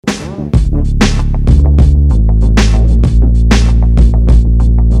Let's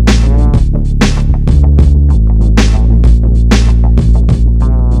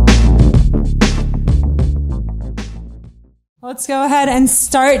go ahead and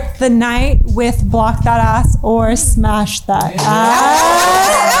start the night with Block That Ass or Smash That Ass.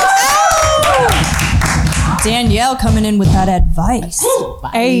 Danielle coming in with that advice.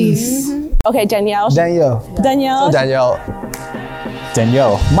 Ace. Okay, Danielle.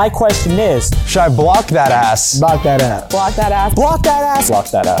 My question is, should I block that ass? block that ass. Block that ass. Block that ass. Block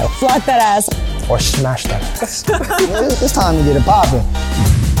that ass. Block that ass. Or smash that ass? It's time to get it popping.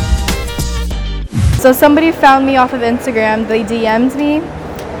 So somebody found me off of Instagram, they DM'd me,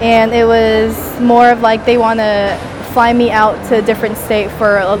 and it was more of like they want to fly me out to a different state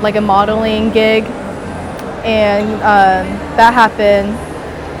for like a modeling gig, and that happened.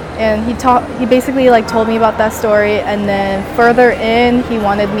 And he basically like told me about that story, and then further in he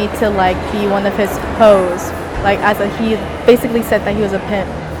wanted me to like be one of his hoes, like he basically said that he was a pimp,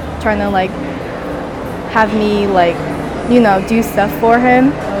 trying to like have me like, you know, do stuff for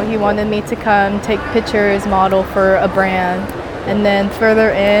him. So he wanted me to come take pictures, model for a brand. And then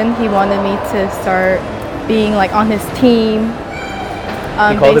further in, he wanted me to start being like on his team.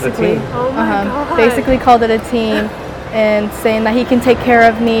 He called it a team? Oh my God. Basically called it a team, and saying that he can take care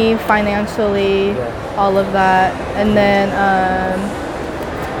of me financially, all of that. And then,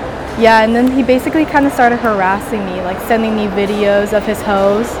 and then he basically kind of started harassing me, like sending me videos of his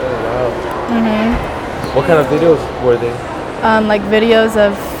hoes. Oh, wow. What kind of videos were they? Like videos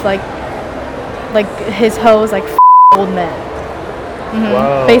of like his hoes, like old men.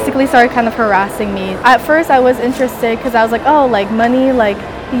 Wow. Basically started kind of harassing me. At first I was interested because I was like, oh, like money, like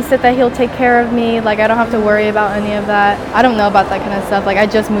he said that he'll take care of me, like I don't have to worry about any of that. I don't know about that kind of stuff. Like I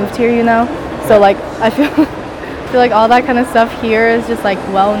just moved here, you know? So like I feel like all that kind of stuff here is just like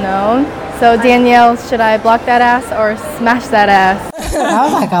well known. So Danielle, should I block that ass or smash that ass? That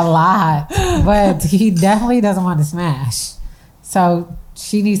was like a lot, but he definitely doesn't want to smash. So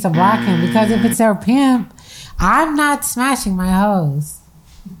she needs to block him, because if it's her pimp, I'm not smashing my hoes.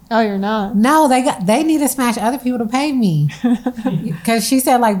 Oh, you're not? No, they need to smash other people to pay me. Because she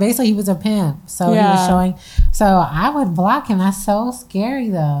said like basically he was a pimp. So he was showing. So I would block him. That's so scary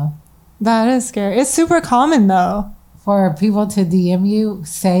though. That is scary. It's super common though. For people to DM you,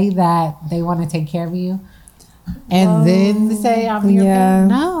 say that they want to take care of you, and then say I'm your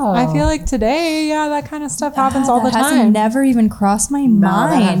pimp. No. I feel like today, that kind of stuff happens all the That has time. never even crossed my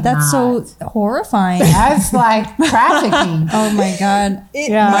mind. That's so horrifying. That's like trafficking. Oh my God.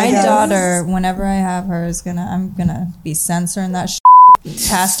 I guess. Daughter, whenever I have her, I'm gonna be censoring that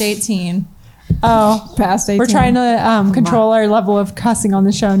past 18. Oh, Past 18. we're trying to control our level of cussing on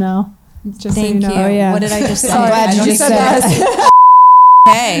the show now. Just so Thank you know. you. Oh, yeah. What did I just say? I'm glad I you don't just even- said that.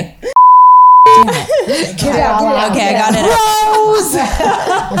 Hey. Okay, I got it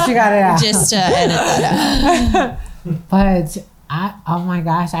out. She got it out. Just to edit that out. But oh my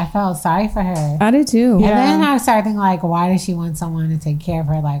gosh, I felt sorry for her. I do too. And then I started thinking, like, why does she want someone to take care of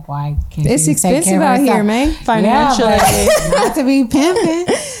her? Like, why can't It's she just take expensive care of out herself? here, man. Financially. Yeah, but not to be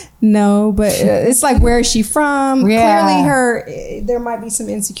pimping. No, but it's like, where is she from? Yeah. Clearly there might be some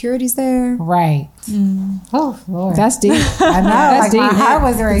insecurities there. Right. Oh, Lord. That's deep. I know. That's Like, my deep. heart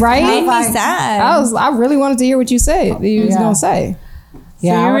was racing. Right? I was Made me like, sad. I really wanted to hear what you said. That you was gonna say.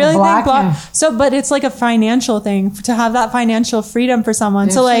 Yeah, So I you would really think him. so, but it's like a financial thing to have that financial freedom for someone.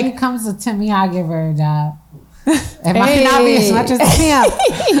 If So she like, comes to me, I'll give her a job. It might not be as much as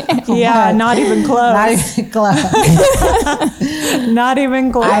pimp. yeah, not even close. Not even close. Not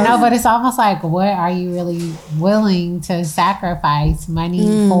even close. I know, but it's almost like, what are you really willing to sacrifice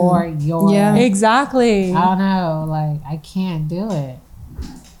money for your... Yeah. Exactly. I don't know. Like, I can't do it.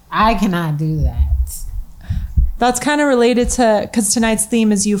 I cannot do that. That's kind of related to, because tonight's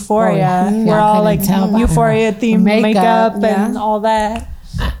theme is Euphoria. Oh, yeah. We're I all couldn't like tell by Euphoria her themed makeup yeah. and all that.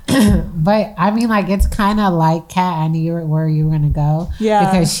 But I mean, like, it's kind of like Kat. I knew where you were gonna go. Yeah.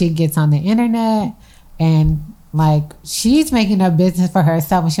 Because she gets on the internet and like she's making a business for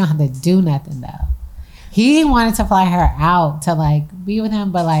herself, and she don't have to do nothing though. He wanted to fly her out to like be with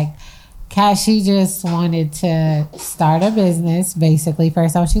him, but like Kat, she just wanted to start a business basically for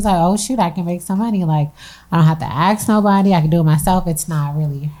herself. She's like, oh shoot, I can make some money. Like, I don't have to ask nobody. I can do it myself. It's not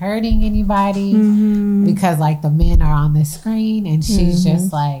really hurting anybody because like the men are on the screen, and she's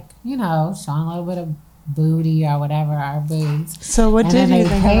just like, you know, showing a little bit of booty or whatever, our boobs. So what And did then you they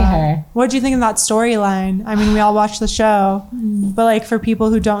think pay of that? her. What did you think of that storyline? I mean, we all watched the show, but like for people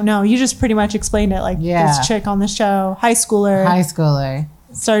who don't know, you just pretty much explained it. Like this chick on the show, high schooler,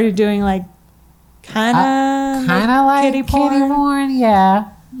 started doing like kind of like kitty porn.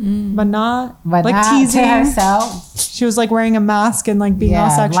 Yeah. but not but like not teasing to herself. She was like wearing a mask and like being all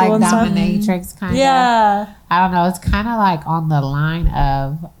sexual like and stuff. dominatrix kind of. Yeah. I don't know. It's kind of like on the line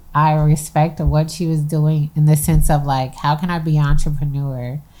of I respect what she was doing in the sense of like, how can I be an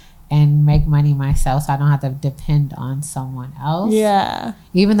entrepreneur and make money myself so I don't have to depend on someone else? Yeah.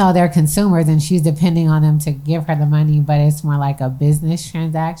 Even though they're consumers and she's depending on them to give her the money, but it's more like a business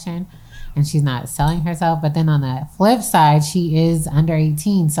transaction and she's not selling herself. But then on the flip side, she is under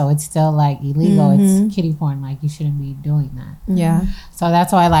 18, so it's still like illegal. It's kiddie porn. Like, you shouldn't be doing that. Yeah. So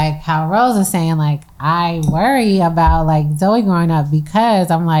that's why, like how Rose is saying, like, I worry about like Zoe growing up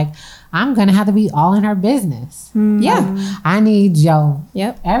because I'm like, I'm gonna have to be all in her business. Yeah. I need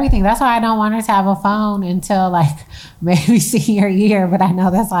Yep. everything. That's why I don't want her to have a phone until like maybe senior year, but I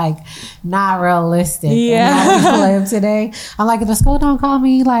know that's like not realistic. Yeah. And how we live today. I'm like, if the school don't call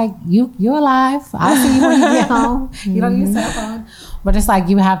me, like, you're alive. I'll see you when you get home. You don't use cell phone. But it's like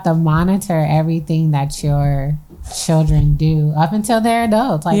you have to monitor everything that your children do up until they're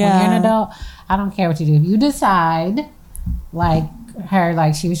adults. Like when you're an adult, I don't care what you do. If you decide, like her,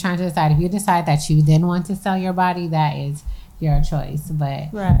 like she was trying to decide, if you decide that you then want to sell your body, that is your choice. But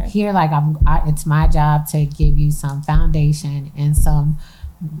here, like it's my job to give you some foundation and some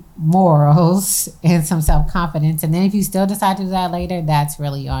morals and some self-confidence, and then if you still decide to do that later, that's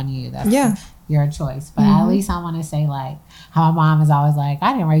really on you. That's your choice. But at least I want to say, like how my mom is always like,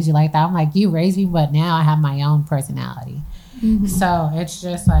 I didn't raise you like that. I'm like, you raised me, but now I have my own personality. So it's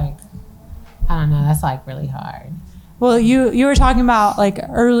just like, I don't know, that's like really hard. Well, you were talking about like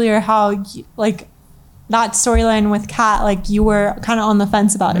earlier how like that storyline with Kat, like you were kind of on the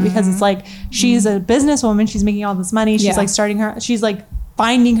fence about it because it's like she's a businesswoman, she's making all this money, she's like she's like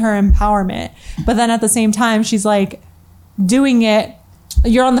finding her empowerment, but then at the same time she's like doing it.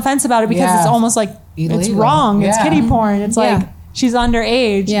 You're on the fence about it because it's almost like illegal. It's wrong. It's kiddie porn. It's like she's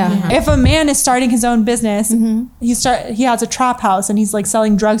underage. If a man is starting his own business, he has a trap house and he's like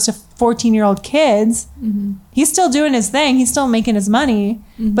selling drugs to 14-year-old kids. He's still doing his thing. He's still making his money.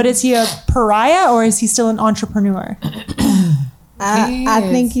 But is he a pariah or is he still an entrepreneur? I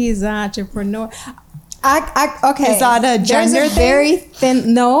think he's an entrepreneur. Okay. Is that a gender There's a thing? very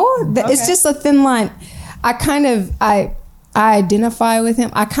thin. No, it's just a thin line. I identify with him.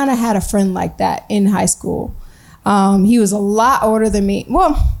 I kind of had a friend like that in high school. He was a lot older than me.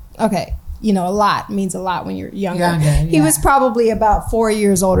 Well, okay. You know, a lot means a lot when you're younger. He was probably about 4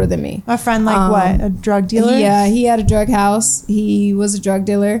 years older than me. A friend like what? A drug dealer? Yeah, he had a drug house. He was a drug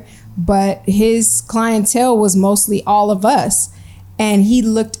dealer, but his clientele was mostly all of us. And he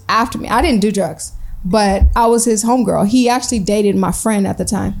looked after me. I didn't do drugs, but I was his homegirl. He actually dated my friend at the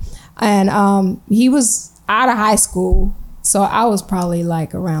time. And he was out of high school. So I was probably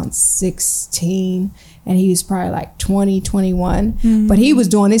like around 16 and he was probably like 20, 21. But he was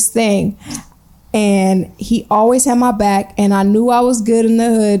doing his thing. And he always had my back. And I knew I was good in the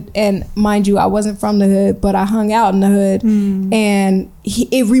hood. And mind you, I wasn't from the hood, but I hung out in the hood. And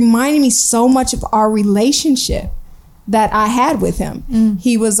it reminded me so much of our relationship that I had with him.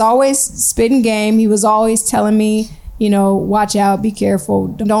 He was always spitting game. He was always telling me, you know, watch out, be careful.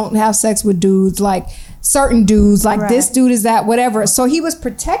 Don't have sex with dudes. Like, certain dudes, like this dude is that, whatever. So he was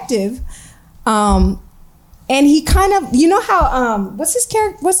protective. And he kind of, you know how, what's his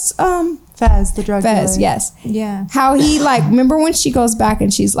character? What's, Fez, the drug dealer. Yes. Yeah. How he like, remember when she goes back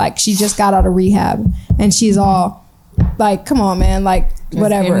and she's like, she just got out of rehab and she's all like, come on, man. Like, just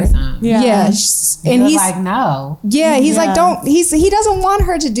whatever. Yeah. And he's like, no. Yeah. He's like, he doesn't want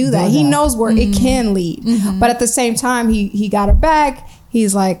her to do that. He knows where it can lead. But at the same time, he got her back.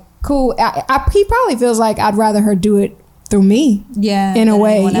 He's like, cool. He probably feels like I'd rather her do it through me. Yeah. In a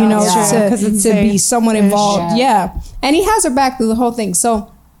way, you know, to be someone involved. Yeah. And he has her back through the whole thing.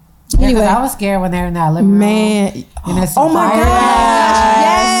 So anyway. I was scared when they were in that living room. Man. Oh my gosh.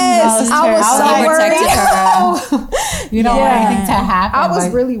 Yes. I was so worried. You don't want anything to happen. I was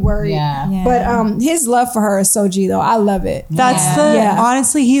really worried. Yeah. But his love for her is so G though. I love it. That's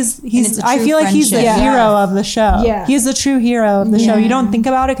honestly, he's I feel like he's the hero of the show. Yeah. He's the true hero of the show. You don't think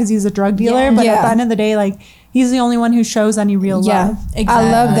about it because he's a drug dealer, but at the end of the day, like, he's the only one who shows any real love. Exactly.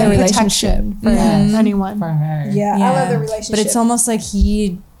 I love their relationship. For anyone. For her. Yeah. I love their relationship. But it's almost like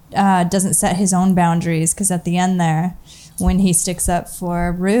he doesn't set his own boundaries because at the end there, when he sticks up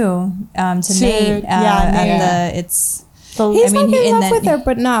for Rue to Nate, it's he's like in love with her,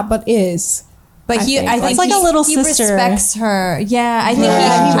 but not, but is. But I think it's like a little he sister. respects her. Yeah, I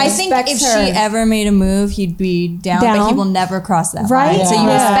think if she ever made a move, he'd be down, but he will never cross that line. So you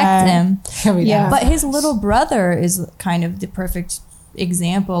respect him. Yeah. But his little brother is kind of the perfect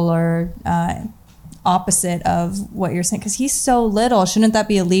example or opposite of what you're saying, because he's so little. Shouldn't that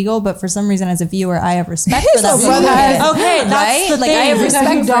be illegal? But for some reason, as a viewer, I have respect for that. Okay, that's the thing. I have Because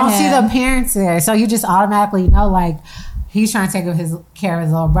respect you for don't him. see the parents there, so you just automatically know, like, he's trying to take care of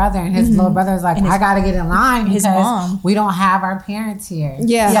his little brother, and his little brother is like, I gotta get in line because mom. we don't have our parents here.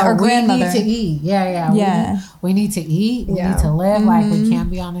 Yeah. Yeah, or we grandmother. need to eat. Yeah. Yeah. We need to eat. We Yeah. need to live. Like, we can't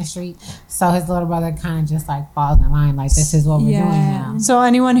be on the street. So his little brother kind of just like falls in line. Like, this is what we're doing now. So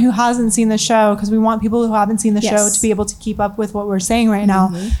anyone who hasn't seen the show, because we want people who haven't seen the show to be able to keep up with what we're saying right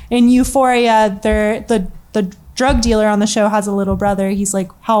now. In Euphoria, the drug dealer on the show has a little brother. He's like,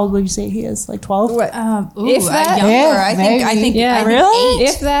 how old would you say he is? Like 12? What? If that, younger. Yeah, I think. Yeah. I think Really? 8.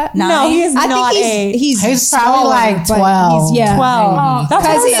 If that? No, he is I not think 8. he's probably smaller, like but 12. He's, 12. That's what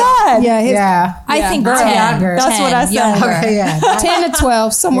Because I said. Yeah, Yeah. I think girl. 10. Younger. That's what I said. Younger. Okay, yeah. 10 to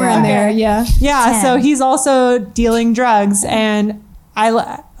 12, somewhere in there. Yeah. Yeah, 10. so he's also dealing drugs. And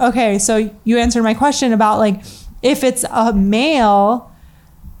so you answered my question about, like, if it's a male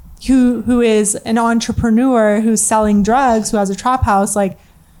who is an entrepreneur who's selling drugs, who has a trap house, like,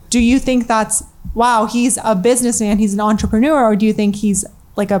 do you think that's, wow, he's a businessman, he's an entrepreneur, or do you think he's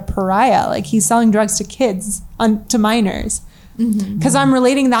like a pariah, like he's selling drugs to kids, to minors? Because I'm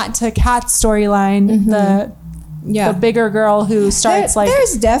relating that to Kat's storyline, the bigger girl who starts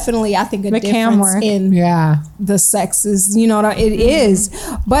there's definitely, I think, a the cam difference work. in the sexes. You know what it is,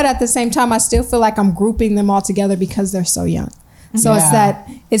 but at the same time, I still feel like I'm grouping them all together because they're so young. So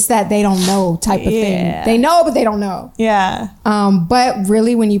it's that they don't know type of thing. They know, but they don't know. Yeah. But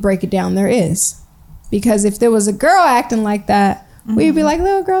really, when you break it down, there is, because if there was a girl acting like that, we'd be like,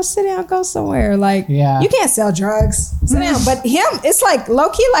 little girl, sit down, go somewhere. Like, you can't sell drugs. Sit down. But him, it's like low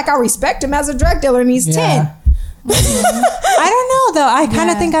key, like I respect him as a drug dealer, and he's 10. I don't know though. I kind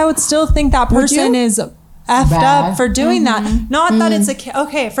of think I would still think that person is effed up for doing that. Not that it's a kid.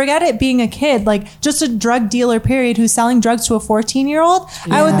 Okay, forget it being a kid. Like, just a drug dealer, period, who's selling drugs to a 14-year-old.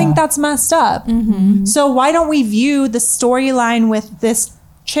 I would think that's messed up. So why don't we view the storyline with this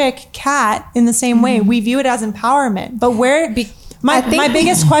chick, Kat, in the same way? We view it as empowerment. But where... My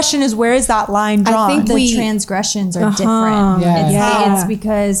biggest question is, where is that line drawn? I think the transgressions are different. It's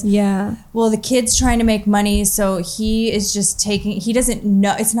because well, the kid's trying to make money, so he is just taking. He doesn't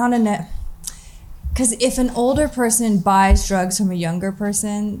know. It's not because if an older person buys drugs from a younger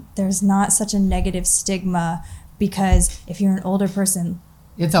person, there's not such a negative stigma, because if you're an older person,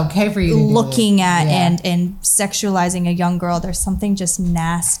 it's okay for you to looking at and sexualizing a young girl, there's something just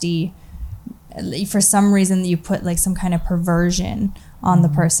nasty. For some reason, you put like some kind of perversion on the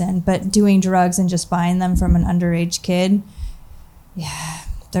person. But doing drugs and just buying them from an underage kid,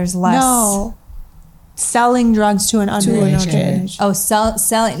 there's less. No, selling drugs to an underage kid. Oh,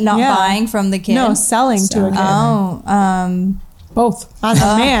 selling, not buying from the kid. No, selling to a kid. Oh, both. As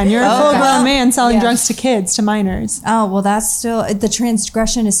a man, you're a full-grown man selling drugs to kids, to minors. Oh, well, that's still, the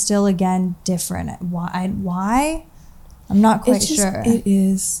transgression is still again different. Why? I'm not quite sure. It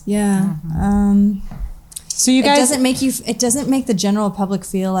is, yeah. So you guys, it doesn't make the general public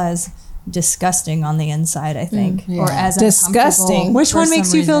feel as disgusting on the inside, I think, or as disgusting. Which one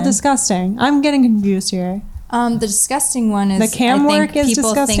makes you feel disgusting? I'm getting confused here. The disgusting one is the cam work is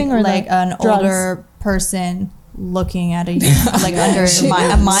disgusting, or like an older person looking at a like under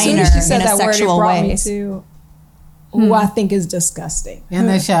a minor in a sexual way. To who I think is disgusting in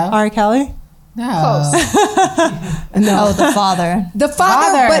the show. R. Kelly. No. No. Oh, the father.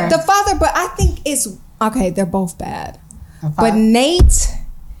 But I think it's okay. They're both bad, but Nate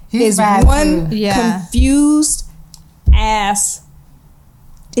is one confused ass.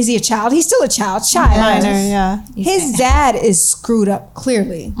 Is he a child? He's still a child. Minor, yeah. His dad is screwed up,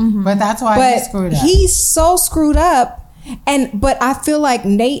 clearly. But that's why he's screwed up. He's so screwed up, but I feel like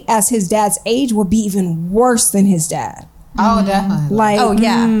Nate, as his dad's age, will be even worse than his dad. Oh, definitely. Like,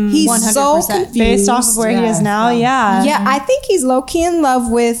 he's 100%. so confused Based off of where he is now, Yeah, I think he's low-key in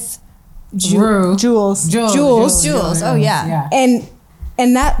love with Jules. Oh, yeah.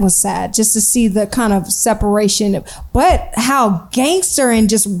 And that was sad, just to see the kind of separation. But how gangster and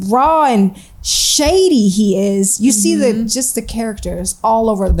just raw and shady he is. You see the characters all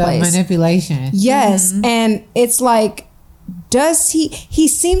over the place. Manipulation. Yes. And it's like, does he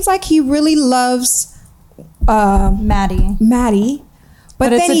seems like he really loves Maddie. But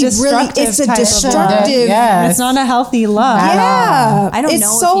then it's a destructive. It's not a healthy love. Yeah, I don't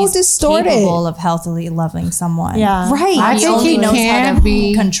know so if he's distorted. capable of healthily loving someone. Yeah, right. I think he knows can how to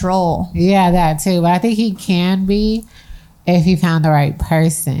be control. Yeah, that too. But I think he can be if he found the right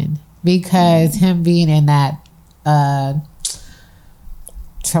person, because him being in that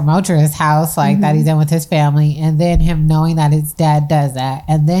tumultuous house like that he's in with his family, and then him knowing that his dad does that,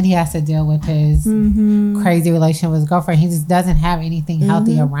 and then he has to deal with his crazy relationship with his girlfriend. He just doesn't have anything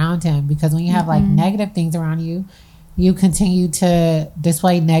healthy around him, because when you have like negative things around you, you continue to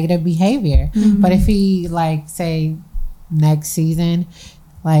display negative behavior. But if he, like, say next season,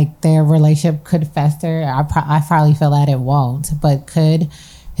 like, their relationship could fester, I probably feel that it won't, but could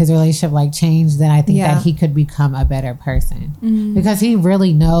his relationship like change, then I think that he could become a better person, because he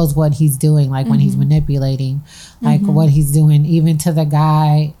really knows what he's doing, like when he's manipulating, like what he's doing, even to the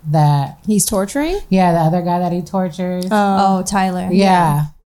guy that he's torturing. The other guy that he tortures. Tyler. Yeah.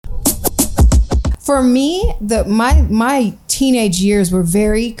 For me, my teenage years were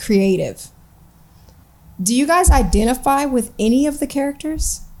very creative. Do you guys identify with any of the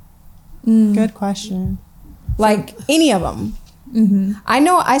characters? Good question. Like any of them? I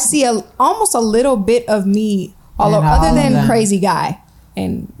know I see almost a little bit of me all over, other than crazy guy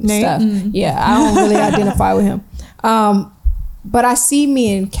and Nate? stuff. Yeah, I don't really identify with him. But I see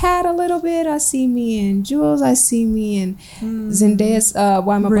me in Kat a little bit. I see me in Jules. I see me in Zendaya's.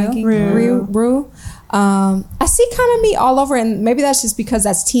 Why am I blanking? Rue. I see kind of me all over, and maybe that's just because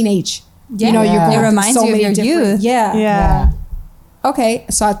that's teenage. Yeah. You know, you're going it reminds so you of many your different. youth. Yeah. Okay,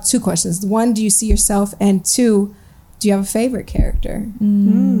 so I have two questions. One, do you see yourself? And two, do you have a favorite character?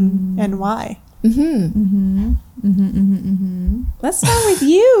 And why? Let's start with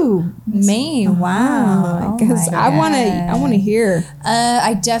you. Me. Wow. Because I want to hear.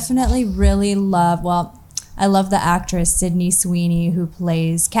 I definitely really love, I love the actress Sydney Sweeney who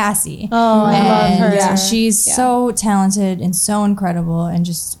plays Cassie. Oh, I love her. Yeah. She's so talented and so incredible, and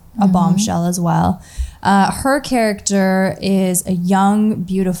just a bombshell as well. Her character is a young,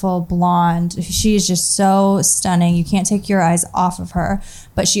 beautiful blonde. She is just so stunning. You can't take your eyes off of her.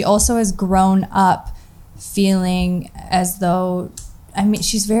 But she also has grown up feeling as though,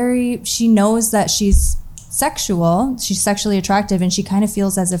 she knows that she's sexual. She's sexually attractive, and she kind of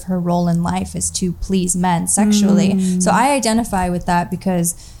feels as if her role in life is to please men sexually. So I identify with that,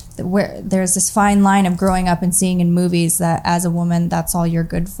 because there's this fine line of growing up and seeing in movies that as a woman, that's all you're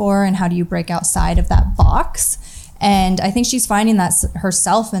good for, and how do you break outside of that box? And I think she's finding that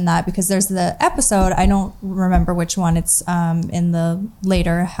herself in that, because there's the episode, I don't remember which one, it's in the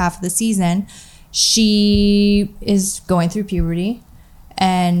later half of the season. She is going through puberty,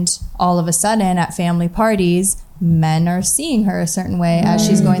 and all of a sudden at family parties, men are seeing her a certain way as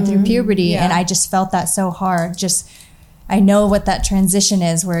she's going through puberty. And I just felt that so hard. I know what that transition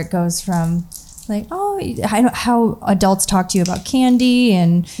is, where it goes from like, I know how adults talk to you about candy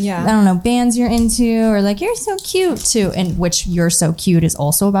and I don't know, bands you're into, or like, you're so cute too, and which you're so cute is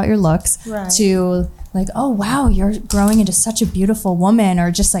also about your looks, to like, oh wow, you're growing into such a beautiful woman,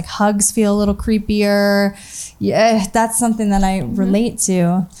 or just like hugs feel a little creepier. Yeah, that's something that I relate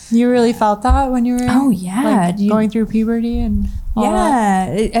to. You really felt that when you were going through puberty and all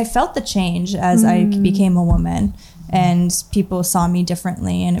that? I felt the change as I became a woman, and people saw me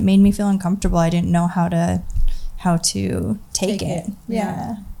differently, and it made me feel uncomfortable. I didn't know how to take it.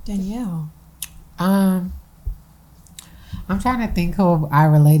 Yeah. Danielle. I'm trying to think who I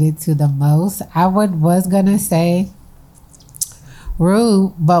related to the most. I was gonna say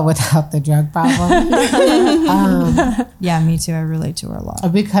Rue, but without the drug problem. Yeah, me too. I relate to her a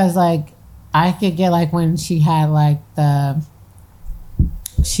lot. Because like I could get like when she had like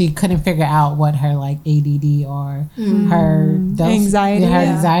she couldn't figure out what her like ADD or her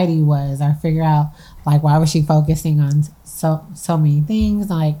anxiety was, or figure out like why was she focusing on so many things,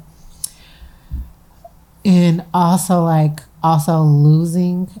 like, and also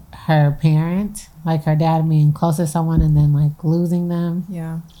losing her parent, like her dad being close to someone and then like losing them,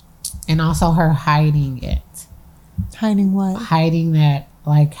 and also her hiding it. Hiding what? Hiding that,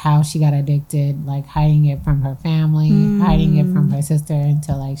 like how she got addicted, like hiding it from her family, hiding it from her sister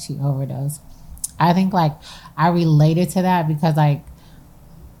until like she overdosed. I think like I related to that because like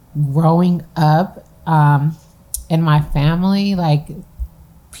growing up in my family, like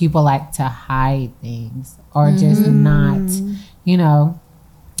people like to hide things or just not,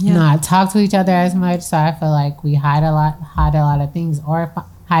 not talk to each other as much. So I feel like we hide a lot of things, or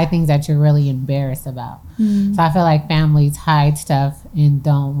hide things that you're really embarrassed about. So I feel like families hide stuff and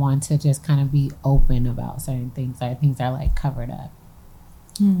don't want to just kind of be open about certain things. Like things are like covered up.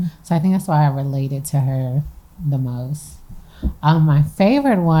 So I think that's why I related to her the most. My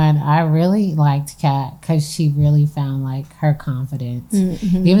favorite one, I really liked Kat because she really found like her confidence,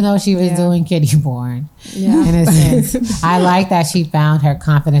 even though she was doing kitty porn. Yeah, in a sense, I like that she found her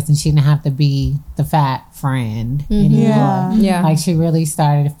confidence and she didn't have to be the fat friend anymore. Yeah, like she really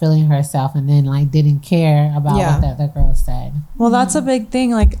started feeling herself, and then like didn't care about what the other girl said. Well, that's a big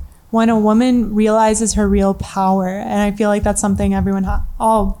thing. Like when a woman realizes her real power, and I feel like that's something everyone,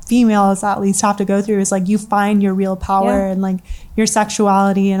 all females at least, have to go through, is like you find your real power and like your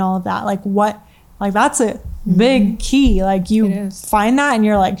sexuality and all of that. Like that's a big key. Like you find that and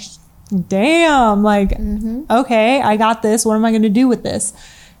you're like, damn, like, okay, I got this. What am I going to do with this?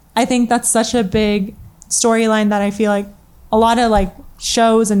 I think that's such a big storyline that I feel like a lot of like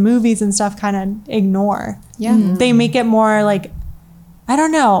shows and movies and stuff kind of ignore. Yeah. They make it more like, I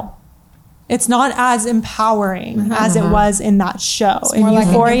don't know. It's not as empowering as it was in that show. It's in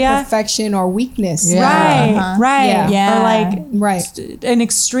Euphoria, like imperfection or weakness. Right. Yeah. Or like an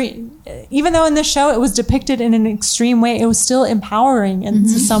extreme. Even though in this show it was depicted in an extreme way, it was still empowering and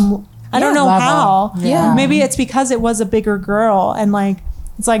some. I don't know how. Yeah. Maybe it's because it was a bigger girl and like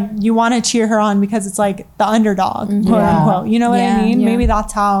it's like you want to cheer her on because it's like the underdog, quote unquote. You know what I mean? Yeah. Maybe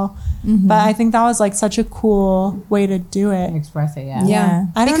that's how. But I think that was like such a cool way to do it. Express it,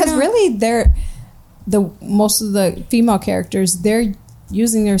 because really most of the female characters, they're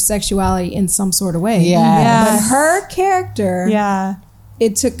using their sexuality in some sort of way. But her character,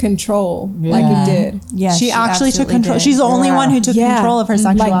 it took control like it did. Yeah, she actually took control. She's the only one who took control of her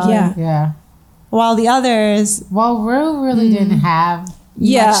sexuality. While the others, Rue really didn't have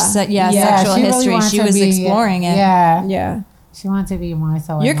sexual history. Really she was exploring it. Yeah. She wanted to be more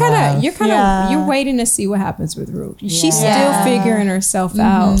so. You're waiting to see what happens with Rue. She's still figuring herself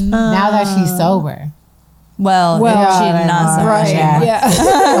out now that she's sober. Well, she's not sober. Right.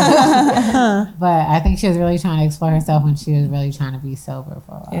 Yeah. But I think she was really trying to explore herself when she was really trying to be sober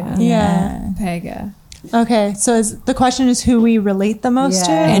for a while. Pega. Okay, so the question is who we relate the most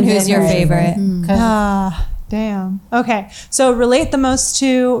to, and who's your favorite? Damn. Okay. So relate the most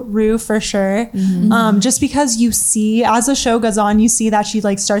to Rue for sure. Just because you see, as the show goes on, you see that she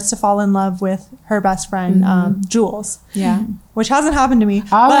like starts to fall in love with her best friend, Jules. Yeah. Which hasn't happened to me. To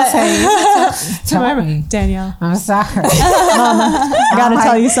Danielle. I'm sorry. Mama, I gotta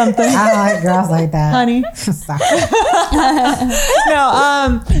tell you something. I don't like girls like that. Honey.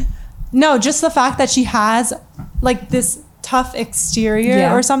 No, just the fact that she has like this tough exterior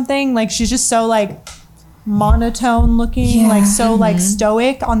or something. Like she's just so like monotone looking, like so like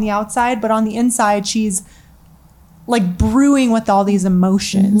stoic on the outside, but on the inside she's like brewing with all these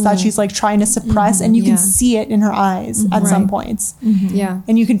emotions that she's like trying to suppress, and you can see it in her eyes at some points.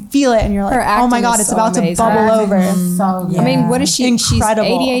 And you can feel it, and you're like, oh my god, it's about to bubble over. I mean, what is she?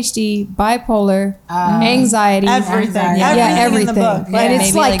 Incredible. She's ADHD, bipolar, anxiety, everything everything. In the book. And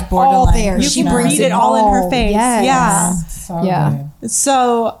it's like all there. You can read it all in her face.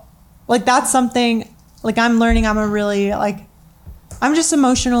 So like that's something. Like I'm learning, I'm just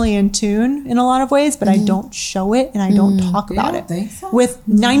emotionally in tune in a lot of ways, but I don't show it and I don't talk about it. Think so? With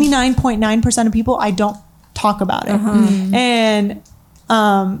 99.9% of people, I don't talk about it. And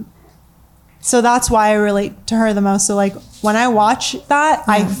so that's why I relate to her the most. So like when I watch that,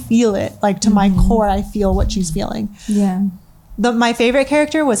 I feel it. Like to my core, I feel what she's feeling. Yeah. My favorite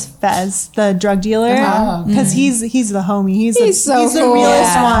character was Fez, the drug dealer, because he's the homie. He's the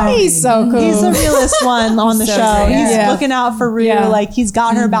realest one. He's so cool. He's the realest one on the show. He's looking out for Rue. Like he's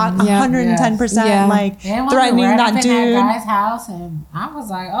got her back 110%. Like threatening that dude. That guy's house, and I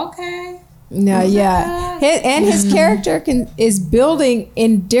was like, okay. No, his character is building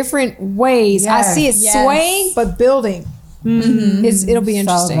in different ways. I see it swaying, but building. It'll be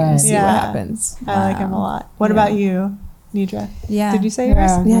interesting to see what happens. I like him a lot. What about you, Nidra? Yeah. Did you say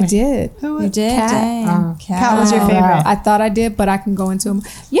yours? Yeah, I did. Who was you did? Kat. Kat was your favorite. I thought I did, but I can go into them.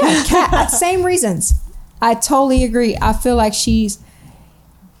 Yeah, Kat. Same reasons. I totally agree. I feel like she's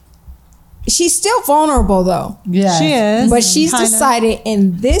still vulnerable though. Yeah, she is. But she's decided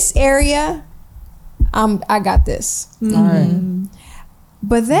in this area, I got this. All right.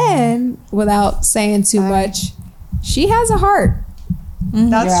 But then, without saying too much, she has a heart.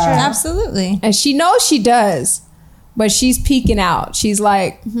 That's true. Absolutely. And she knows she does. But she's peeking out. She's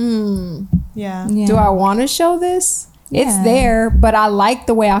like, do I want to show this? It's there, but I like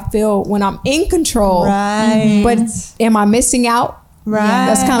the way I feel when I'm in control. Right. But am I missing out? Right.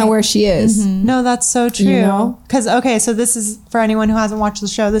 That's kind of where she is. No, that's so true. Because, so this is, for anyone who hasn't watched the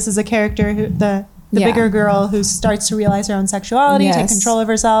show, this is a character, who the bigger girl who starts to realize her own sexuality, take control of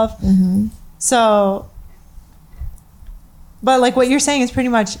herself. So, but like what you're saying is pretty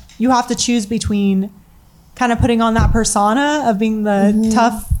much, you have to choose between kind of putting on that persona of being the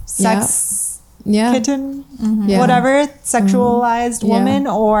tough sex kitten, whatever, sexualized woman,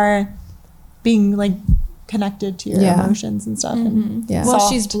 or being like connected to your emotions and stuff. And well,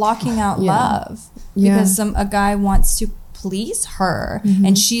 she's blocking out love because a guy wants to please her,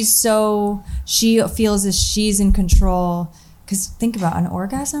 and she feels as she's in control. Because think about an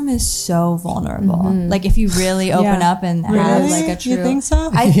orgasm is so vulnerable. Like if you really open up and have like a true. You think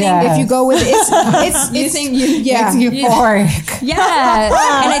so? I think if you go with it's euphoric. Yeah,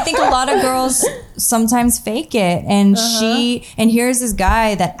 and I think a lot of girls sometimes fake it, and here's this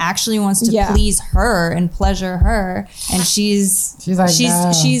guy that actually wants to please her and pleasure her, and she's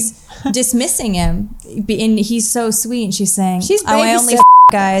dismissing him, and he's so sweet, and she's saying, I only f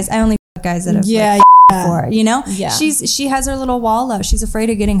guys that have before, you know, she has her little wall up. She's afraid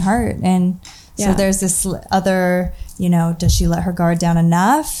of getting hurt, and so there's this other, you know, does she let her guard down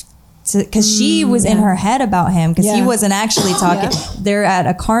enough? Because she was in her head about him, because he wasn't actually talking. They're at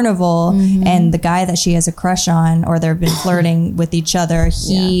a carnival, and the guy that she has a crush on, or they've been flirting with each other,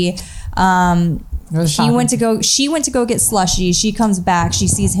 she went to go get slushy. She comes back, she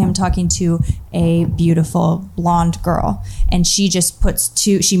sees him talking to a beautiful blonde girl, and she just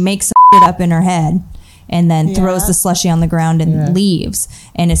she makes some shit up in her head, and then throws the slushy on the ground and leaves.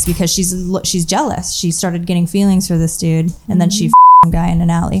 And it's because she's jealous. She started getting feelings for this dude, and then she some guy in an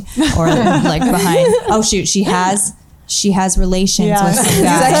alley or like behind. Oh shoot, she has relations with some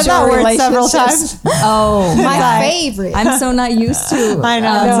guy. I said that word several times. Oh, my favorite. I'm so not used to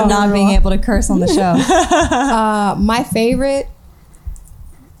not being able to curse on the show. My favorite,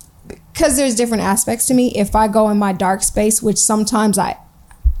 because there's different aspects to me. If I go in my dark space, which sometimes I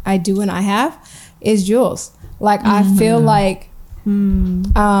do and I have, is Jules. Like I feel like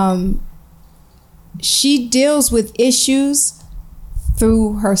she deals with issues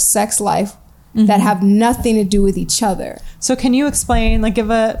through her sex life that have nothing to do with each other. So can you explain, like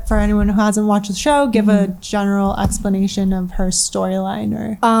for anyone who hasn't watched the show, give a general explanation of her storyline?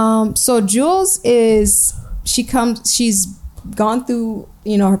 Or so Jules she's gone through,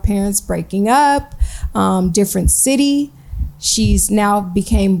 you know, her parents breaking up, different city. She's now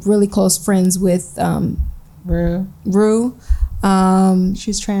became really close friends with Rue.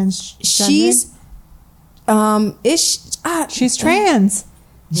 She's transgender. She's trans.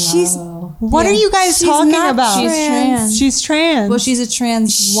 She's what are you guys talking about? She's trans. She's trans. Well, she's a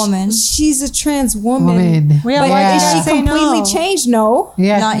trans woman. She's a trans woman. But is she completely changed? No.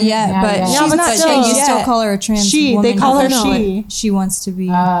 Not yet. But she's not. You still call her a trans woman. They call her she. She wants to be.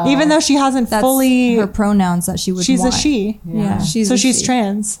 Even though she hasn't fully her pronouns that she would. She's want. a she. Yeah. She's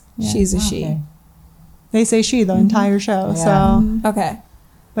trans. Yeah. She's a she. They say she the entire show. So okay.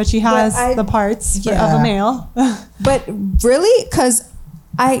 But she has the parts of a male. But really, because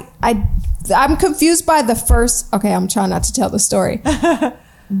I'm confused by the first. Okay, I'm trying not to tell the story. But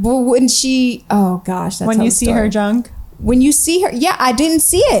when she, oh gosh, when you see her junk, when you see her, I didn't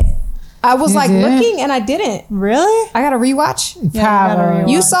see it. I was looking and I didn't. Really? I got to rewatch. Yeah,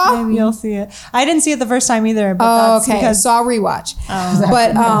 you saw? Maybe you'll see it. I didn't see it the first time either. But that's okay. Because so I'll rewatch.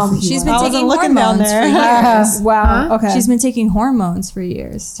 But she's been taking hormones for years. Wow. Okay. She's been taking hormones for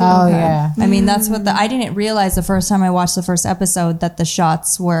years. Too. Oh yeah. I mean, that's what I didn't realize the first time I watched the first episode that the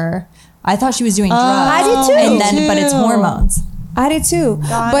shots were. I thought she was doing drugs. I did too. But it's hormones. I did too.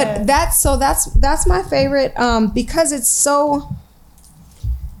 But that's my favorite because it's so.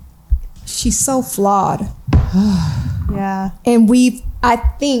 She's so flawed. Yeah. And I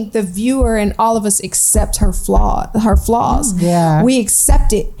think the viewer and all of us accept her flaws. Yeah. We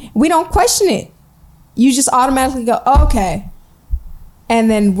accept it. We don't question it. You just automatically go, okay.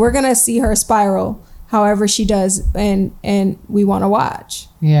 And then we're going to see her spiral however she does, and we want to watch.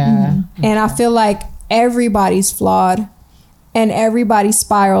 Yeah. And I feel like everybody's flawed and everybody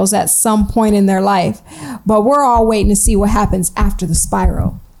spirals at some point in their life, but we're all waiting to see what happens after the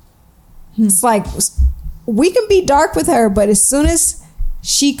spiral. It's like we can be dark with her, but as soon as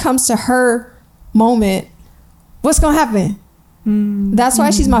she comes to her moment, what's gonna happen? That's why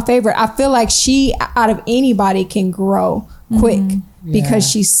she's my favorite. I feel like she, out of anybody, can grow quick because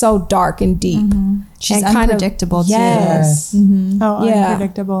she's so dark and deep. She's unpredictable too. Yes.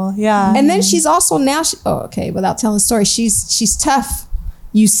 Unpredictable. Yeah. And then she's also now. Without telling the story, she's tough.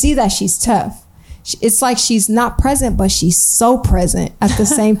 You see that she's tough. It's like she's not present, but she's so present at the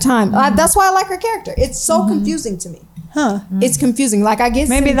same time. That's why I like her character. It's so confusing to me. It's confusing. Like I get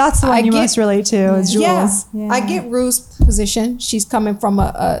maybe that's the one you most relate to is Jules. Yeah. I get Rue's position. She's coming from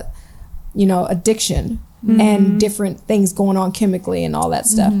a addiction and different things going on chemically and all that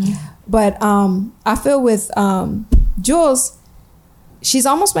stuff. But I feel with Jules, she's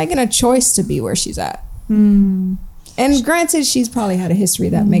almost making a choice to be where she's at. And granted, she's probably had a history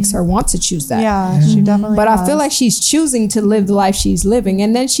that makes her want to choose that. Yeah, she definitely But has. I feel like she's choosing to live the life she's living.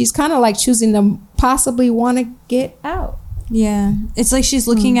 And then she's kind of like choosing to possibly want to get out. Yeah. It's like she's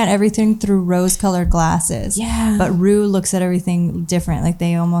looking at everything through rose-colored glasses. Yeah. But Rue looks at everything different. Like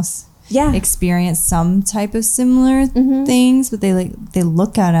they almost experience some type of similar things, but they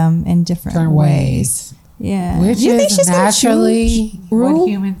look at them in different ways. Yeah. Which Do you think is she's gonna naturally choose Rue? what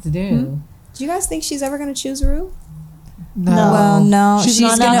humans do. Do you guys think she's ever going to choose Rue? No. Well, no. She's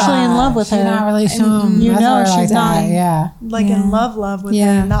not actually in love with She's her. not really showing. You know she's not. That. Yeah. Like in love with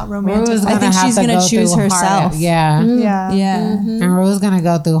her, not romantic. Rue's I think have she's to gonna go choose through herself. heartache. Yeah. Yeah. Yeah. And Rue's gonna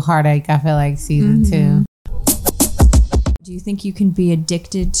go through heartache. I feel like season 2. Do you think you can be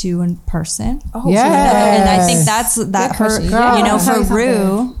addicted to a person? Oh, And I think that's that her. question. Girl, you know, for tell me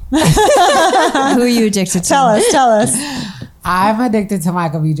Rue, who are you addicted to? Tell us. I'm addicted to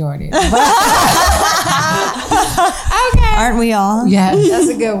Michael B. Jordan. Aren't we all? Yes. That's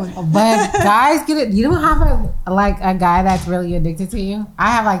a good one. But guys get it. You don't have a guy that's really addicted to you.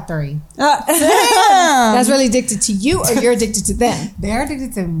 I have like 3. That's really addicted to you, or you're addicted to them? They're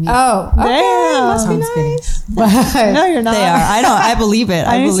addicted to me. Oh, okay. Damn. Must be I'm just kidding. nice. But No, you're not. They are. I believe it.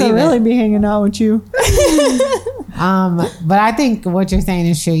 I I used to believe really it. be hanging out with you. but I think what you're saying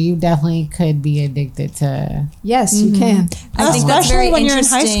is true. You definitely could be addicted to. Yes, you can. I think that's Especially very when you're in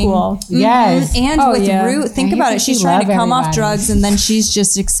high interesting. school. Yes. And Oh, with yeah. Rue, think And you about think it. She's you trying to love come off everybody. drugs, and then she's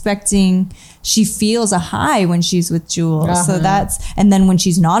just expecting. She feels a high when she's with Jules. So and then when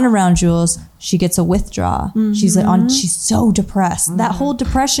she's not around Jules, she gets a withdrawal. She's she's so depressed. That whole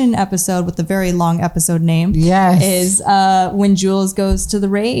depression episode with the very long episode name, Yes. is when Jules goes to the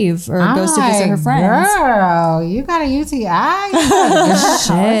rave or goes to visit her friends. Girl, you got a UTI.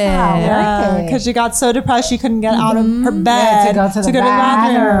 Shit. Yeah, because she got so depressed she couldn't get out of her bed to go to the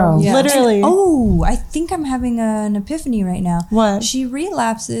bathroom. bathroom. Yeah. Literally. Oh, I think I'm having an epiphany right now. What? She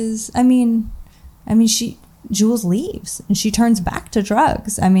relapses. Jules leaves and she turns back to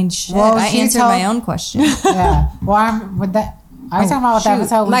drugs. I mean, shit. Well, I she answered told- my own question. Yeah. Well, I'm with that. Are you talking about what that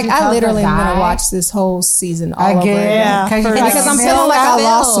episode? when Like, she I tells literally the am guy going to watch this whole season all over again? Yeah, Because for Because I'm feeling like I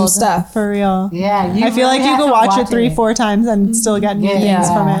lost some stuff. For real. Yeah, I feel like you could watch it 3-4 times and still get new things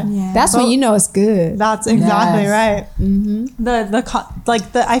Yeah. from it. Yeah. That's when you know it's good. That's exactly Yes. right.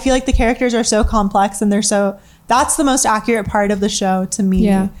 I feel like the characters are so complex and that's the most accurate part of the show to me.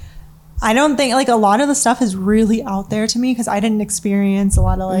 Yeah. I don't think a lot of the stuff is really out there to me because I didn't experience a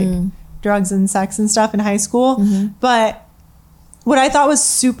lot of drugs and sex and stuff in high school. But what I thought was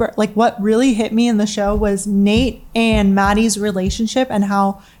super, what really hit me in the show was Nate and Maddie's relationship and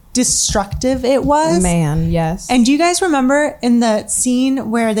how destructive it was. Man, yes. And do you guys remember in the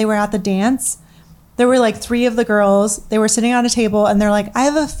scene where they were at the dance? There were 3 of the girls. They were sitting at a table and they're like, I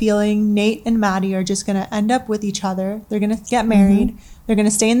have a feeling Nate and Maddie are just going to end up with each other. They're going to get married. They're going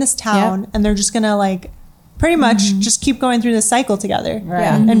to stay in this town and they're just going to pretty much just keep going through this cycle together. Right.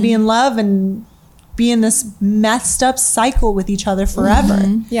 Yeah. And be in love and be in this messed up cycle with each other forever.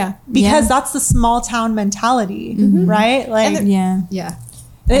 Yeah. Because that's the small town mentality, right? Yeah. Yeah.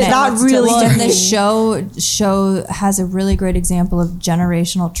 That really Well, hit and me. the show has a really great example of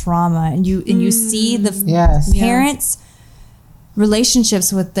generational trauma, and you see the Yes. parents'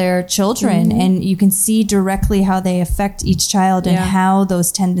 relationships with their children, and you can see directly how they affect each child and how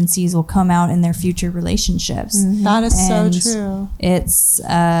those tendencies will come out in their future relationships. That is And so true. It's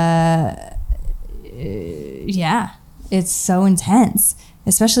it's so intense,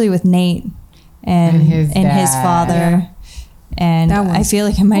 especially with Nate and his his dad. father. Yeah. And That I one's- feel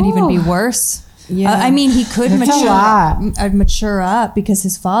like it might even be worse. Yeah. I mean, he could It's a lot. mature up because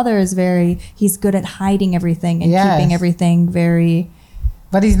his father is he's good at hiding everything and Yes. keeping everything very.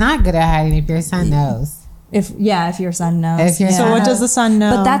 But he's not good at hiding if your son knows. If your son knows. If your yeah. So what does the son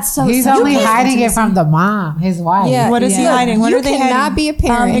know? But that's so. He's such a only close hiding it intimacy. from the mom, his wife. Yeah. What is he Yeah. hiding? What you are they cannot hiding? be a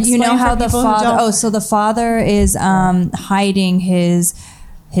parent. You know Explain how for the people who father. don't- So the father is hiding his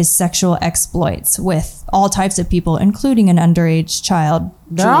sexual exploits with all types of people, including an underage child.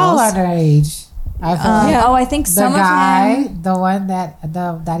 They're all Jules. underage. I feel like. Oh, I think The some guy, of him. the one that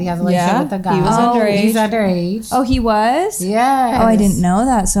he has a relationship Yeah, with the guy. he was underage. He's underage. Oh, he was. Yes. Oh, I didn't know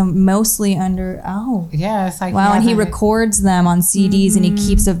that. So mostly under. Oh. Yeah, it's like Wow, and he hasn't- records them on CDs, and he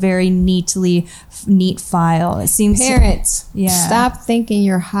keeps a very neat file. It seems Parents, Yeah. stop thinking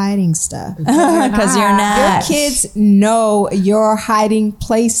you're hiding stuff. because you're Your not. kids know you're hiding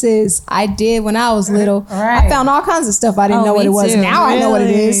places. I did when I was little. Right. I found all kinds of stuff I didn't Oh, know what me it was. too. Now I know what it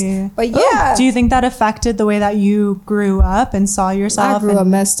Really? is. But yeah, Do you think that affected the way that you grew up and saw yourself? I grew up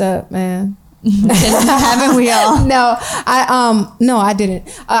messed up, man. Haven't we all? No, I didn't.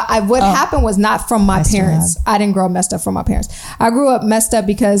 What happened was not from my parents. I didn't grow up messed up from my parents. I grew up messed up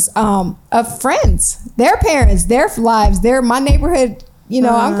because of friends, their parents, their lives, my neighborhood. You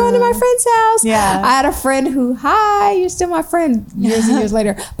know, I'm going to my friend's house. Yeah. I had a friend who, hi, you're still my friend years and years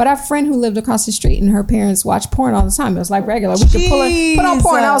later. But I have a friend who lived across the street and her parents watched porn all the time. It was like regular. We could put on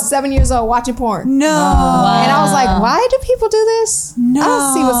porn. I was 7 years old watching porn. No. Wow. And I was like, why do people do this? No. I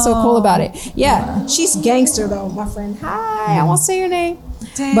don't see what's so cool about it. Yeah. She's gangster though, my friend. Hi, I won't say your name.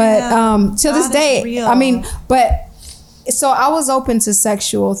 Damn. But till this day, real. I mean, but so I was open to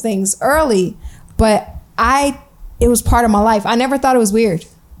sexual things early, but it was part of my life. I never thought it was weird.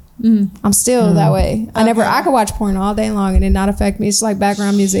 I'm still that way. I could watch porn all day long and it not affect me. It's like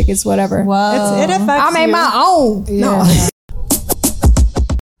background music. It's whatever. Whoa. It affects I made you. my own. Yeah.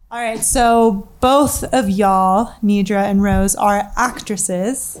 All right. So both of y'all, Nidra and Rose, are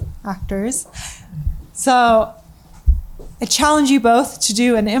actors. So I challenge you both to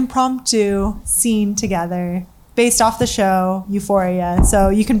do an impromptu scene together based off the show Euphoria. So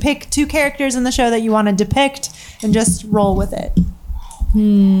you can pick 2 characters in the show that you want to depict and just roll with it.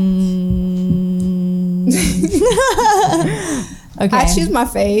 Okay. I choose my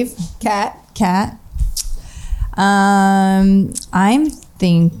fave, Cat. I'm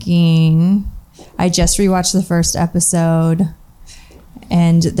thinking I just rewatched the first episode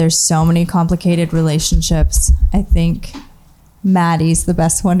and there's so many complicated relationships. I think Maddie's the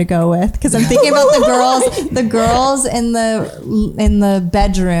best one to go with because I'm thinking about the girls in the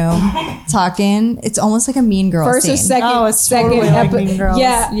bedroom talking. It's almost like a Mean Girl First scene. or second? Oh, it's totally like Mean Girls.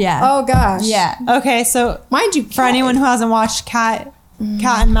 Yeah. Oh gosh. Yeah. Okay, so mind you, for anyone who hasn't watched, Kat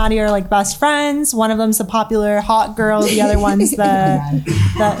and Maddie are like best friends. One of them's the popular hot girl. The other one's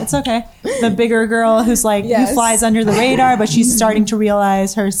it's okay. The bigger girl who's like who flies under the radar, but she's starting to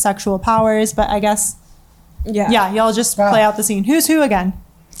realize her sexual powers. But I guess. Yeah, y'all just play out the scene. Who's who again?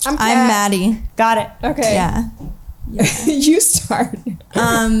 I'm Maddie. Got it. Okay. Yeah. You start.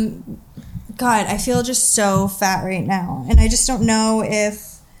 God, I feel just so fat right now. And I just don't know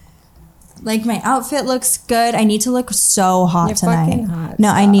if like my outfit looks good. I need to look so hot You're tonight. fucking hot. No,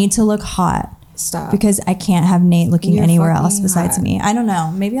 Stop. I need to look hot. Stop. Because I can't have Nate looking You're anywhere fucking else besides hot. me. I don't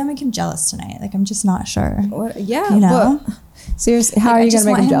know. Maybe I'll make him jealous tonight. Like I'm just not sure. What? Yeah. You know? But seriously, how Like, are you going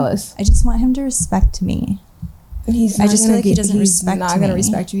to make him jealous? I just want him to respect me. I just feel like he doesn't respect me. He's not going to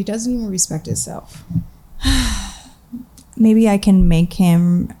respect you. He doesn't even respect himself. Maybe I can make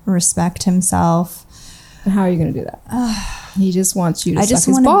him respect himself. And how are you going to do that? He just wants you to I suck just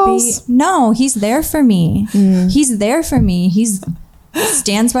his want balls. to be. No, he's there for me. He's there for me. He's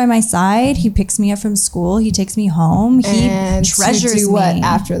stands by my side. He picks me up from school. He takes me home. He And treasures to do me. what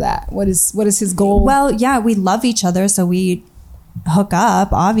after that? What is his goal? Well, yeah, we love each other, so we hook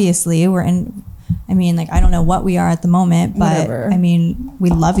up. Obviously, we're in. I mean, like I don't know what we are at the moment, but Whatever. I mean, we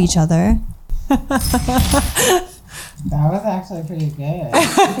love each other. That was actually pretty good.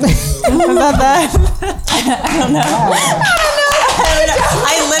 About that. I don't know.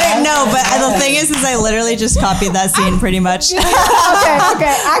 I literally no, but the thing is I literally just copied that scene pretty much. okay.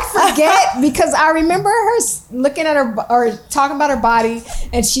 I forget because I remember her looking at her or talking about her body,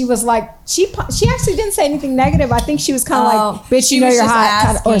 and she was like, she actually didn't say anything negative. I think she was kind of like, bitch, you know you're hot,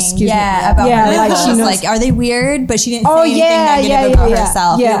 kind of, or excuse me, about yeah, her like nipples. she knows. Like, are they weird? But she didn't say anything negative about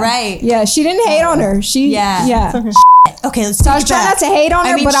herself. Yeah. You're right. Yeah, she didn't hate on her. Yeah. Okay, let's So take I was it trying back. not to hate on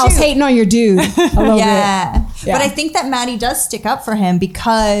her, but I was hating on your dude a little bit. Yeah. But I think that Maddie does stick up for him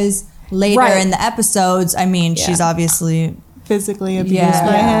because later in the episodes, I mean, she's obviously physically abused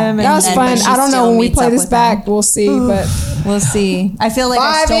by him. That was fun. I don't know when we play this back. We'll see, but we'll see. I feel like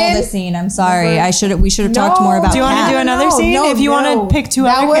I stole the scene. I'm sorry. We should have talked more about. Do you want to do another scene? If you want to pick two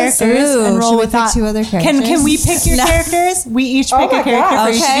other characters and roll with that. Two other characters. Can we pick your characters? We each pick a character for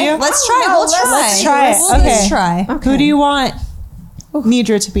each of you. Let's try. Let's try it. Okay. Let's try. Who do you want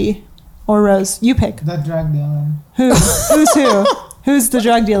Nidra to be? Or Rose? You pick. The drug dealer. Who's who? Who's the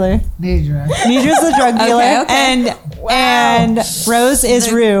drug dealer? Nidra. Nidra's the drug dealer. Okay. And Rose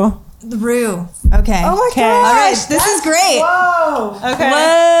is Rue. Rue. Okay. Oh my gosh. All right. This is great. Whoa. Okay.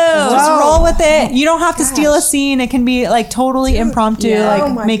 Whoa. Just roll with it. You don't have to steal a scene. It can be like totally impromptu.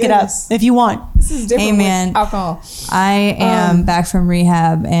 Like make it up if you want. This is different. Hey, man. With alcohol. I am back from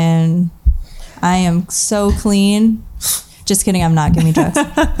rehab and I am so clean. Just kidding. I'm not. Give me drugs.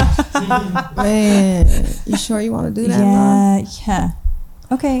 Man, you sure you want to do that? Mom? Yeah.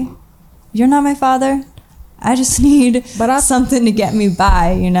 Okay. You're not my father. I just need something to get me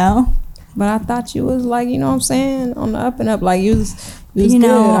by, you know? But I thought you was like, you know what I'm saying, on the up and up. Like you was you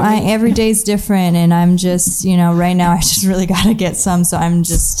know, good. I mean, every day's different and I'm just, you know, right now I just really got to get some. So I'm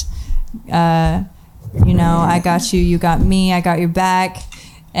just You know, I got you, you got me, I got your back,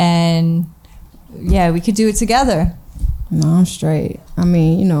 and yeah, we could do it together. No, I'm straight. I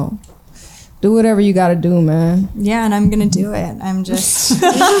mean, you know, do whatever you got to do, man. Yeah, and I'm gonna do it. I'm just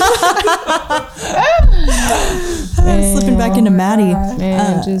slipping back into Maddie.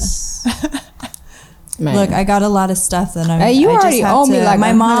 Man, just man. Look, I got a lot of stuff that I'm. Hey, you already owe me like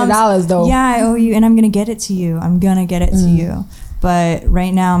my $100 though. Yeah, I owe you, and I'm gonna get it to you. I'm gonna get it to you. But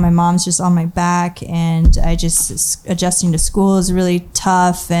right now, my mom's just on my back, and I just adjusting to school is really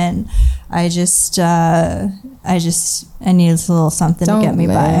tough, and I need a little something to get me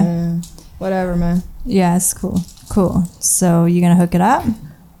by. Whatever, man. Yeah, it's cool. Cool. So you gonna hook it up?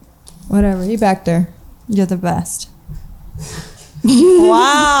 Whatever. You back there? You're the best.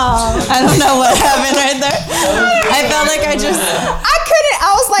 Wow. I don't know what happened right there. I felt like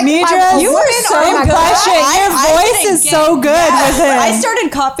I was like, Nidra, you were so impression. Your voice is so good with it. I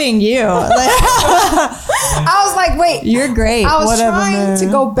started copying you. I was like, wait. You're great. I was trying to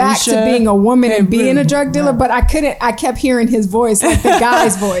go back to being a woman and being a drug dealer, but I couldn't. I kept hearing his voice, like the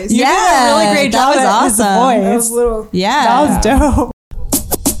guy's voice. You did a really great job. That was awesome. That was little. Yeah. That was dope.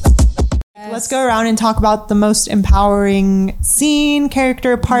 Let's go around and talk about the most empowering scene,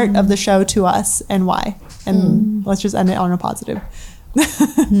 character, part of the show to us and why. And let's just end it on a positive.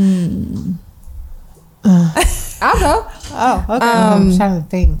 I'll go. Oh, okay. I'm trying to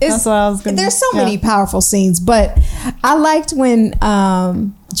think. That's what I was going to There's so many powerful scenes, but I liked when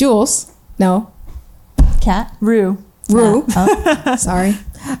Rue. Sorry.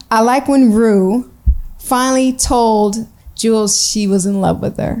 I like when Rue finally told Jules she was in love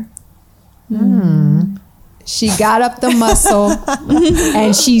with her. She got up the muscle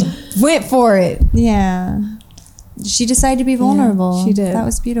and she went for it. Yeah. She decided to be vulnerable. Yeah, she did. That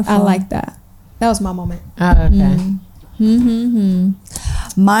was beautiful. I like that. That was my moment. Oh, okay.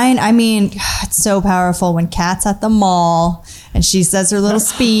 Mine, I mean, it's so powerful when Kat's at the mall and she says her little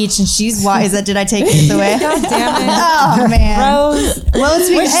speech and she's wise. Did I take it away? God damn it. Oh, man. Rose. Well, it's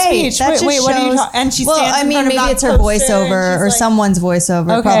Which hey, speech? that Wait, just what are you shows- talking? And she well, stands I in mean, front of maybe that it's her poster and voiceover she's or like- someone's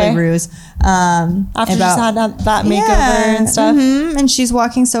voiceover, Okay. probably Rue's. After she's had that makeover and stuff. And she's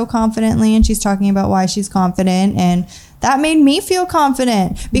walking so confidently and she's talking about why she's confident, and that made me feel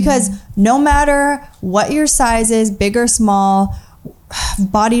confident because no matter what your size is, big or small,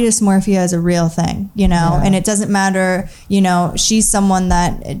 body dysmorphia is a real thing, you know, and it doesn't matter, you know, she's someone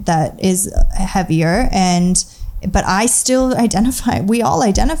that is heavier, but I still we all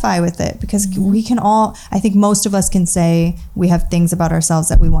identify with it because we can all, I think most of us can say we have things about ourselves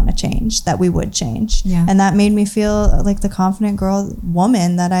that we want to change, that we would change. Yeah. And that made me feel like the confident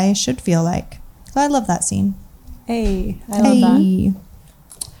woman that I should feel like. So I love that scene. Hey, I love that.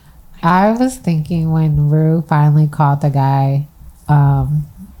 I was thinking when Rue finally called the guy,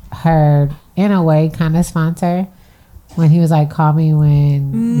 her, in a way, kind of sponsor, when he was like, call me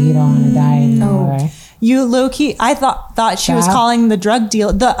when you don't want to die anymore. You low-key, I thought she was calling the drug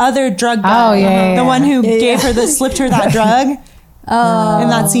deal, the other drug guy. Oh, yeah. The one who gave her slipped her that drug. In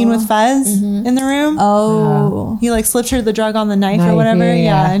that scene with Fez in the room. Oh. He like slipped her the drug on the knife or whatever.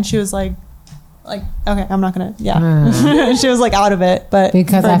 Yeah. And she was like, okay, I'm not gonna, she was like out of it, but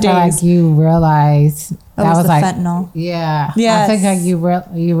because for I feel like you realized that was the like fentanyl. Yeah. Yes. I think like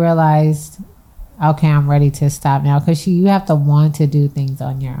you realized, okay, I'm ready to stop now, because you have to want to do things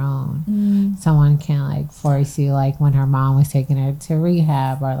on your own. Someone can't like force you, like when her mom was taking her to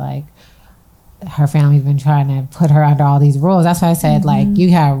rehab, or like her family's been trying to put her under all these rules. That's why I said like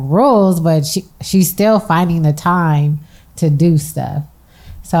you have rules, but she's still finding the time to do stuff.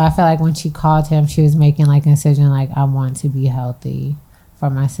 So I feel like when she called him, she was making like a decision, like I want to be healthy for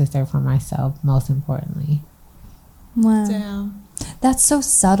my sister, for myself, most importantly. Wow. Damn. That's so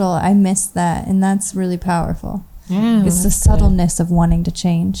subtle. I missed that. And that's really powerful. Yeah, it's the subtleness of wanting to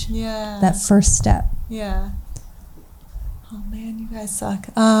change. Yeah. That first step. Yeah. Oh man, you guys suck.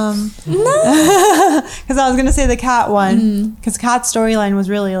 Because I was gonna say the Cat one, because Cat's storyline was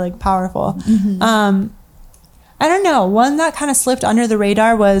really like powerful. I don't know. One that kind of slipped under the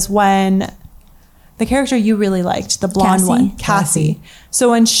radar was when the character you really liked, the blonde one, Cassie.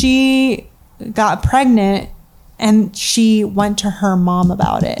 So when she got pregnant and she went to her mom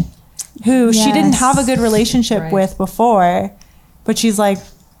about it, who she didn't have a good relationship with before, but she's like,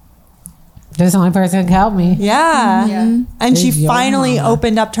 this is the only person who can help me. Yeah. And she finally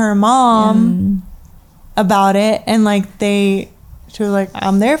opened up to her mom about it, and like she was like,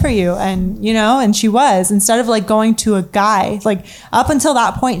 I'm there for you. And, you know, and she was, instead of like going to a guy, like up until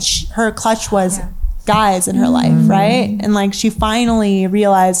that point, her clutch was guys in her life. Right. And like, she finally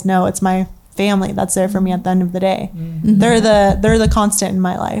realized, no, it's my family that's there for me at the end of the day. They're the constant in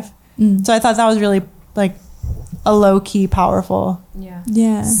my life. So I thought that was really like a low-key powerful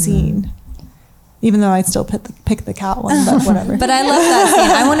scene. Even though I'd still pick the cat one, but whatever. But I love that scene.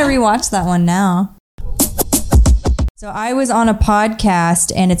 I want to rewatch that one now. So I was on a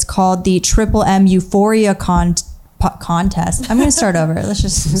podcast, and it's called the Triple M Euphoria Contest. I'm going to start over. Let's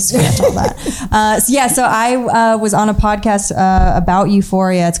just scratch all that. So I was on a podcast about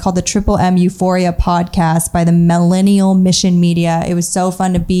Euphoria. It's called the Triple M Euphoria Podcast by the Millennial Mission Media. It was so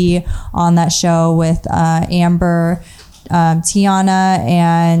fun to be on that show with Amber, Tiana,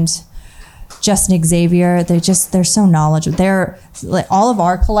 and Justin Xavier. They're so knowledgeable. They're like all of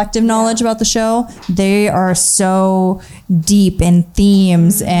our collective knowledge about the show. They are so deep in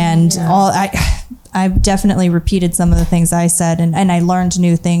themes and all. I've definitely repeated some of the things I said, and I learned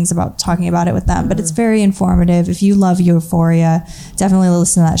new things about talking about it with them. But it's very informative. If you love Euphoria, definitely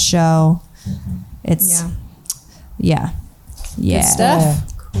listen to that show. It's good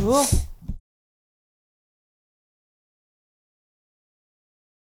stuff. Cool.